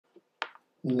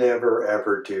Never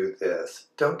ever do this.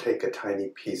 Don't take a tiny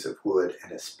piece of wood,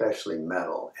 and especially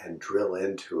metal, and drill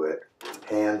into it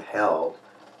handheld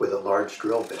with a large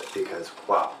drill bit because,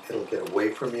 wow, it'll get away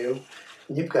from you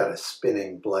and you've got a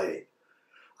spinning blade.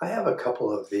 I have a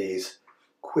couple of these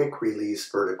quick release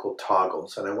vertical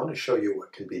toggles and I want to show you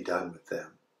what can be done with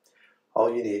them.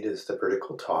 All you need is the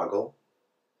vertical toggle,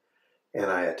 and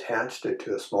I attached it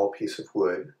to a small piece of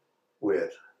wood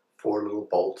with 4 little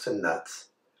bolts and nuts.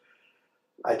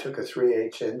 I took a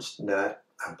 3/8 inch nut,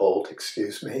 a bolt,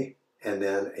 excuse me, and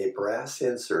then a brass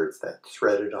insert that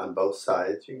threaded on both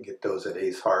sides. You can get those at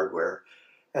Ace Hardware,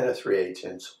 and a 3/8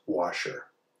 inch washer.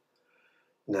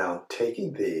 Now,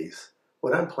 taking these,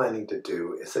 what I'm planning to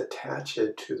do is attach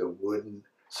it to the wooden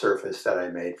surface that I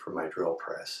made for my drill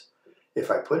press.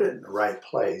 If I put it in the right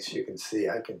place, you can see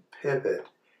I can pivot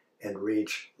and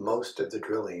reach most of the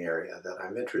drilling area that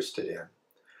I'm interested in.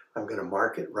 I'm going to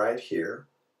mark it right here.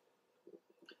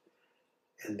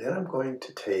 And then I'm going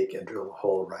to take and drill a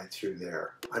hole right through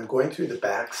there. I'm going through the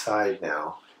back side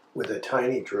now with a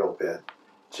tiny drill bit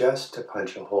just to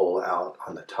punch a hole out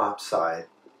on the top side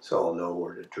so I'll know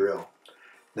where to drill.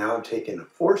 Now I'm taking a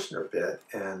Forstner bit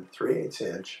and 3/8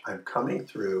 inch. I'm coming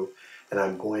through and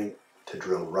I'm going to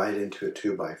drill right into a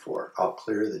 2x4. I'll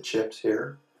clear the chips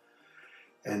here,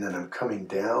 and then I'm coming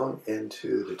down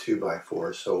into the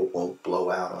 2x4 so it won't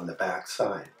blow out on the back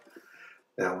side.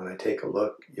 Now when I take a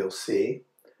look, you'll see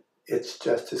it's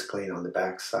just as clean on the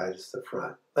back side as the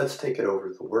front. Let's take it over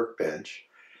to the workbench,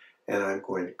 and I'm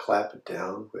going to clap it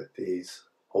down with these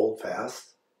hold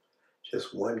fast.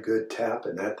 Just one good tap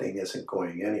and that thing isn't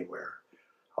going anywhere.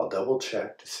 I'll double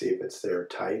check to see if it's there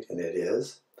tight, and it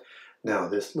is. Now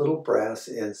this little brass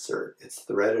insert, it's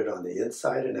threaded on the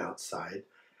inside and outside,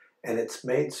 and it's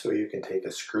made so you can take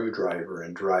a screwdriver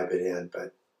and drive it in,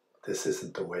 but this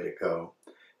isn't the way to go.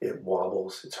 It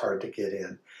wobbles, it's hard to get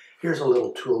in. Here's a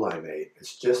little tool I made.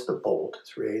 It's just a bolt,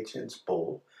 3/8 inch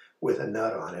bolt with a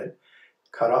nut on it.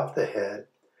 Cut off the head,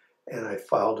 and I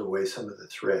filed away some of the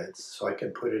threads so I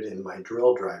can put it in my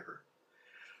drill driver.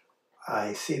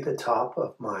 I see the top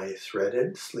of my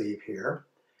threaded sleeve here,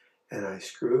 and I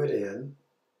screw it in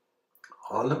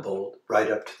on the bolt right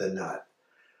up to the nut.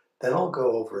 Then I'll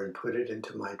go over and put it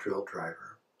into my drill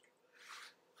driver.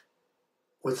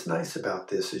 What's nice about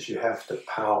this is you have to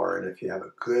power, and if you have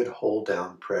a good hold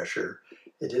down pressure,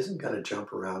 it isn't going to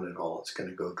jump around at all. It's going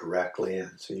to go directly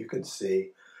in. So you can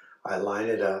see I line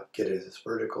it up, get it as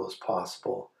vertical as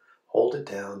possible, hold it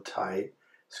down tight,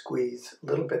 squeeze a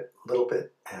little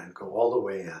bit, and go all the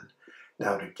way in.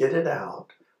 Now to get it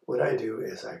out, what I do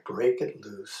is I break it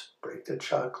loose, break the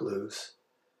chuck loose,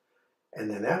 and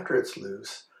then after it's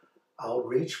loose, I'll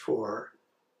reach for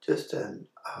just an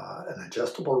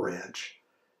adjustable wrench.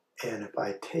 And if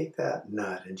I take that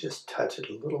nut and just touch it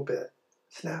a little bit,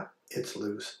 snap, it's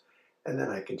loose, and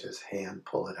then I can just hand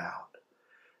pull it out.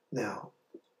 Now,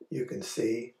 you can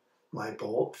see my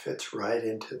bolt fits right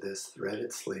into this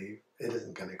threaded sleeve. It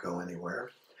isn't going to go anywhere.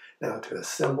 Now, to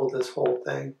assemble this whole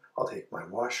thing, I'll take my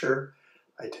washer,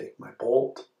 I take my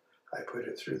bolt, I put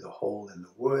it through the hole in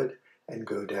the wood, and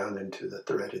go down into the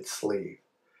threaded sleeve.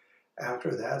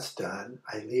 After that's done,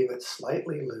 I leave it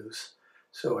slightly loose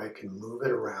so I can move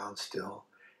it around still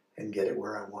and get it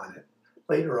where I want it.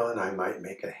 Later on, I might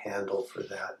make a handle for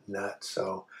that nut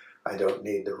so I don't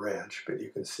need the wrench, but you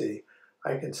can see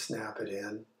I can snap it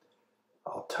in.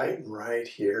 I'll tighten right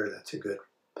here, that's a good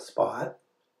spot.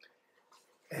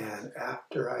 And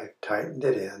after I've tightened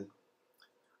it in,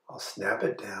 I'll snap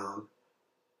it down,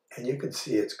 and you can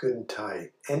see it's good and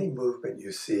tight. Any movement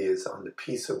you see is on the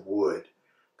piece of wood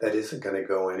that isn't going to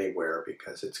go anywhere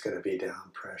because it's going to be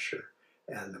down pressure,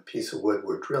 and the piece of wood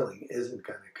we're drilling isn't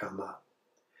going to come up.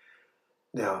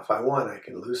 Now, if I want, I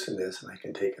can loosen this, and I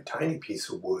can take a tiny piece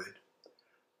of wood,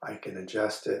 I can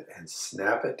adjust it and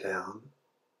snap it down.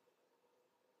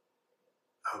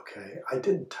 Okay, I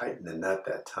didn't tighten the nut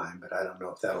that time, but I don't know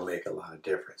if that'll make a lot of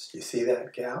difference. Do you see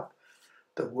that gap?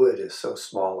 The wood is so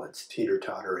small it's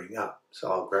teeter-tottering up.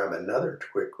 So I'll grab another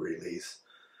quick release.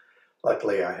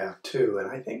 Luckily I have two, and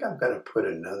I think I'm going to put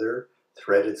another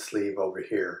threaded sleeve over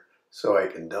here so I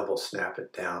can double snap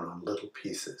it down on little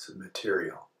pieces of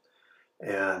material.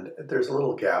 And there's a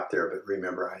little gap there, but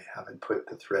remember I haven't put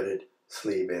the threaded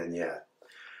sleeve in yet.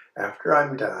 After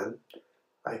I'm done,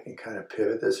 I can kind of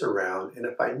pivot this around, and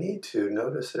if I need to,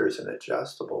 notice there's an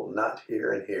adjustable nut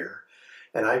here and here,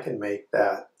 and I can make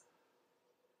that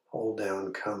hold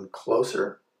down come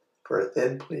closer for a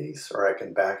thin piece, or I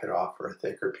can back it off for a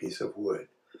thicker piece of wood.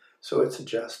 So it's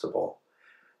adjustable.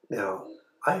 Now,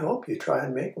 I hope you try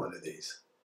and make one of these.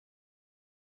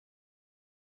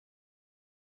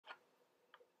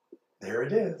 There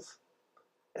it is.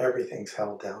 Everything's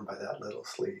held down by that little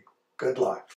sleeve. Good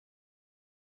luck.